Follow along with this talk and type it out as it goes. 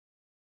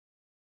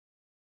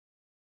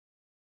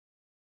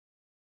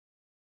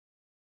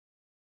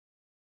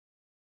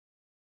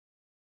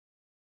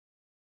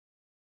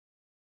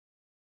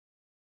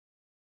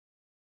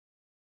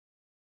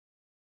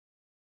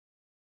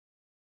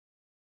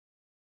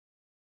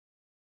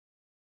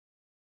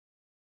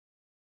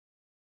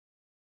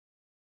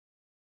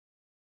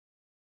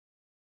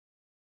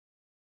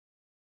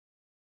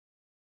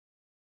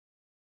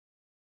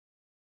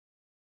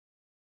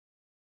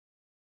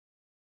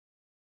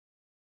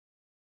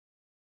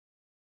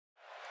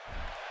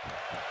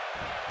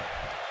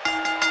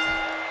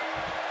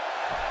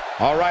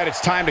All right, it's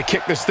time to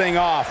kick this thing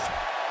off.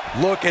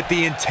 Look at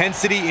the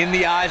intensity in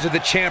the eyes of the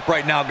champ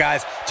right now,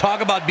 guys.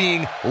 Talk about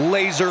being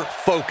laser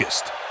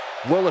focused.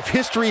 Well, if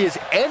history is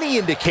any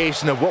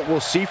indication of what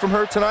we'll see from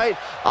her tonight,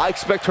 I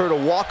expect her to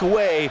walk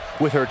away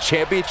with her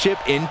championship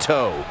in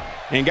tow.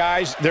 And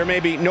guys, there may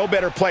be no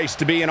better place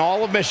to be in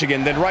all of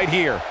Michigan than right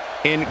here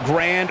in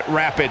Grand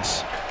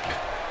Rapids.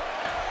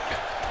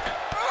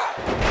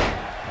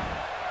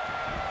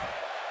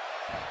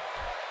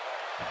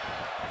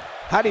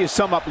 How do you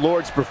sum up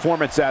Lord's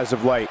performance as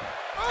of late?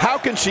 How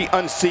can she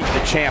unseat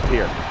the champ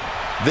here?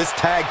 This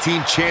tag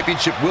team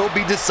championship will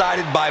be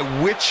decided by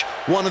which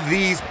one of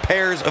these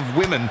pairs of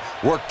women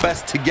work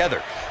best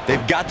together.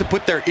 They've got to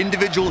put their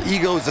individual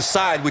egos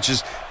aside, which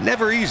is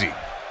never easy.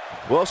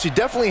 Well, she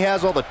definitely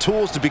has all the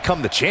tools to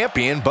become the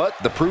champion, but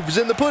the proof is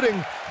in the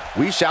pudding.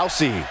 We shall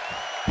see.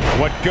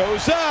 What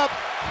goes up?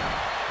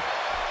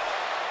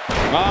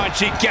 Oh, and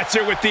she gets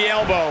her with the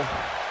elbow.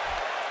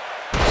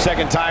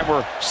 Second time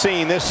we're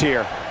seeing this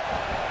here.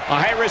 A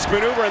high-risk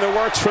maneuver in the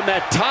works from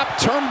that top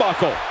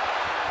turnbuckle.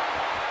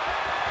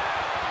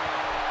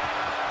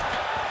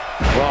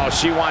 Well,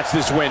 she wants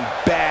this win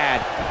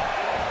bad.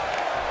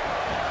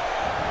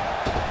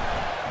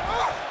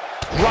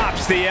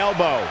 Drops the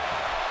elbow.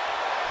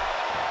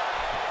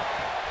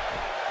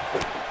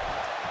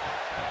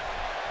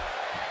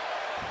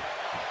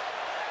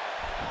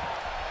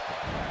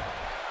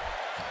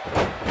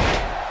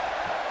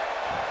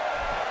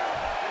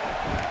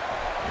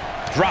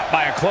 Dropped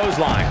by a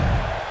clothesline.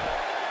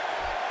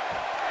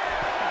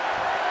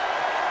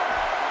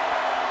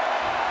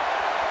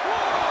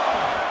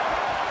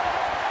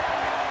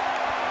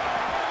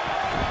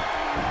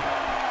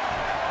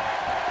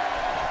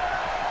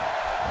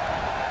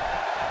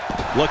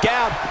 Look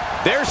out.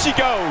 There she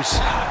goes.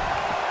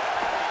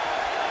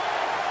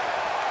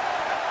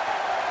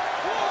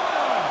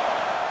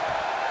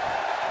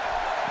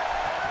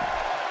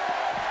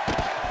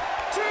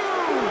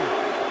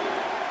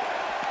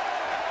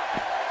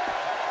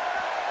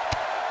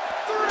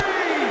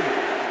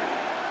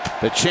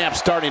 The champ's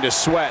starting to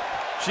sweat.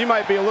 She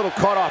might be a little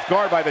caught off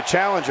guard by the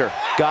challenger.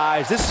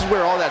 Guys, this is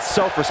where all that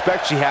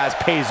self-respect she has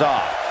pays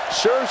off.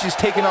 Sure, she's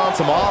taking on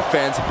some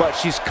offense, but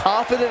she's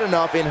confident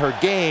enough in her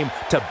game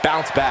to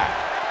bounce back.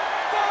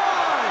 5,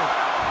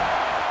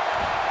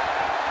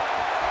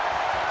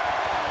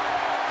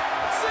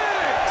 6.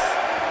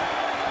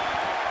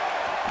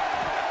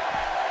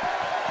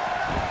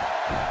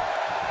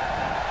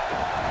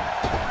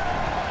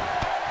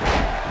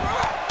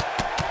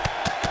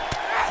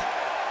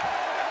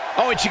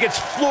 Oh, and she gets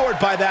floored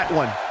by that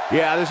one.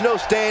 Yeah, there's no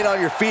staying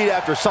on your feet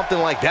after something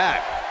like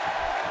that.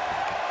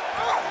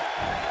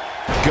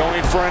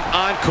 Going for an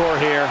encore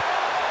here.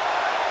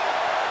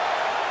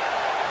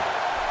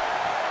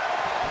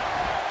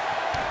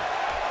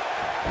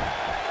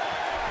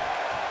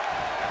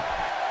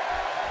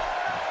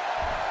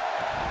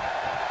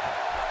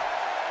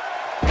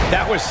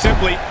 That was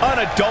simply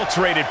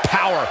unadulterated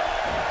power.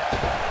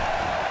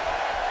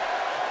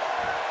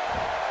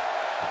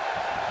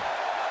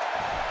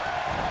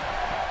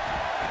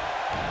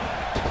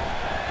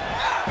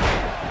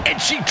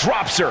 And she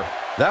drops her.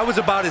 That was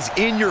about as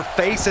in your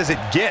face as it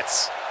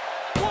gets.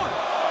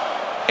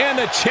 And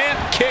the champ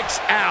kicks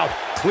out.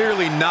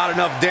 Clearly not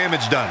enough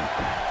damage done.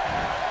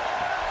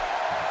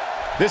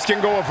 This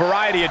can go a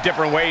variety of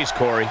different ways,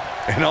 Corey.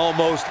 And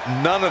almost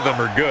none of them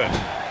are good.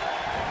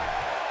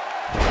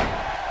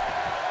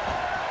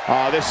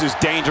 Oh, this is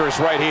dangerous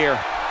right here.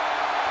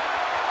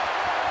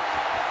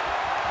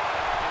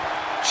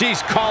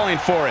 She's calling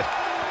for it.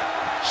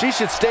 She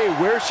should stay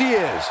where she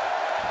is.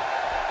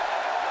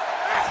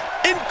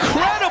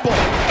 Incredible!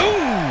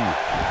 Ooh!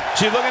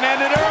 She's looking to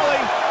end it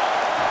early.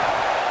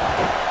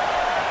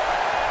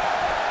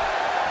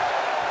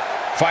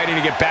 Fighting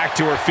to get back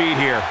to her feet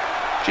here.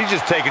 She's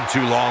just taking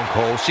too long,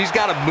 Cole. She's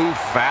got to move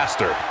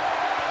faster.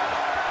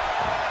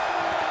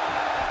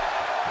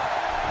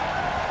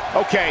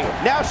 Okay,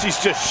 now she's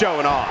just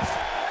showing off.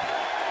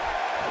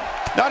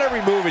 Not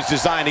every move is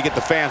designed to get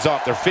the fans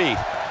off their feet.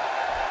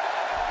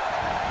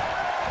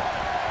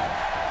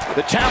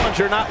 The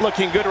challenger not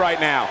looking good right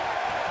now.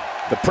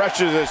 The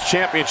pressure of this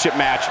championship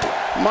match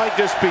might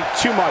just be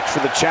too much for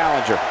the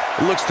challenger.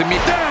 It looks to me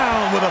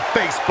down with a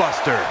face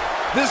buster.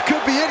 This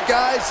could be it,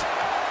 guys.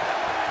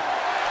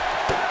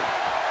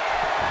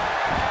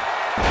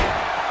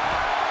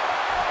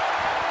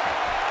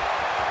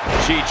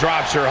 She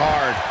drops her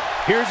hard.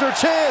 Here's her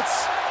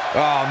chance.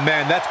 Oh,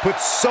 man, that's put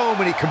so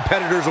many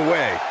competitors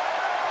away.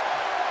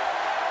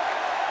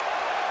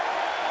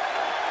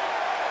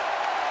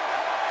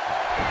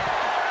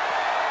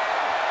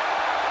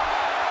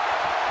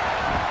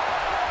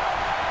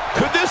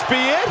 Could this be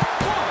it? 1,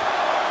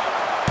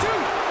 2,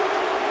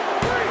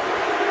 3.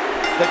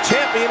 The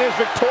champion is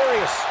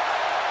victorious.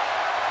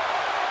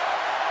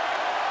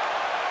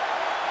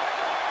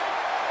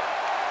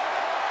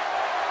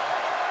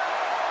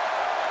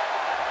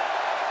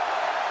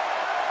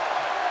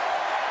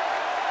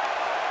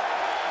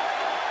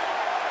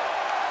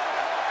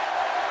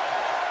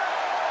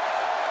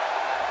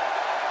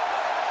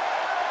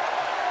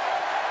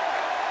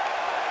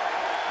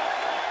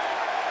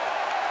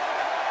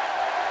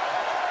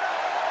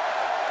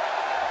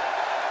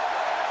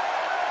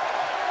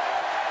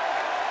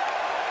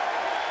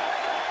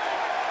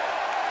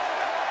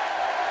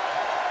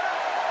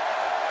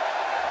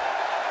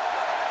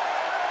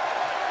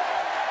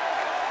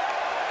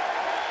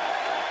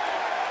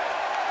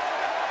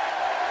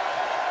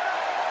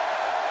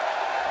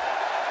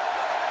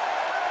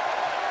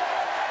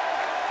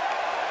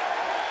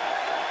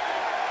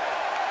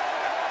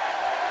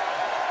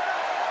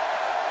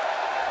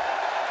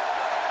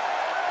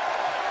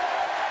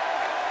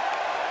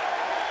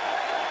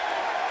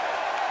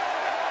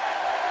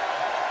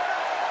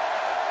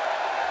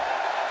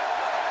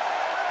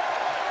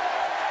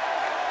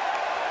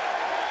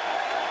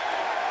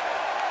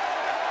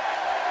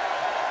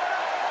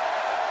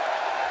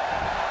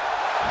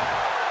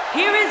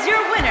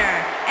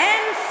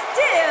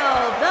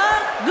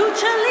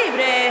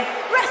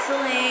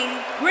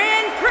 Wrestling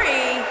Grand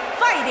Prix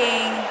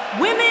fighting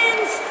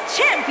Women's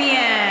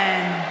Champion,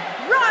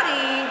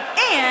 Ronnie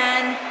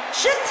and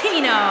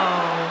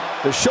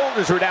Shatino. The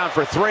shoulders were down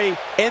for 3,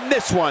 and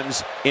this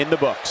one's in the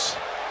books.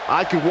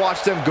 I could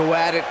watch them go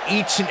at it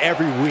each and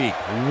every week.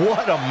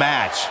 What a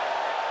match.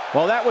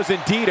 Well, that was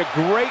indeed a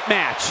great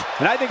match,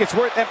 and I think it's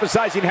worth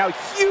emphasizing how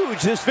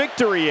huge this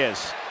victory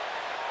is.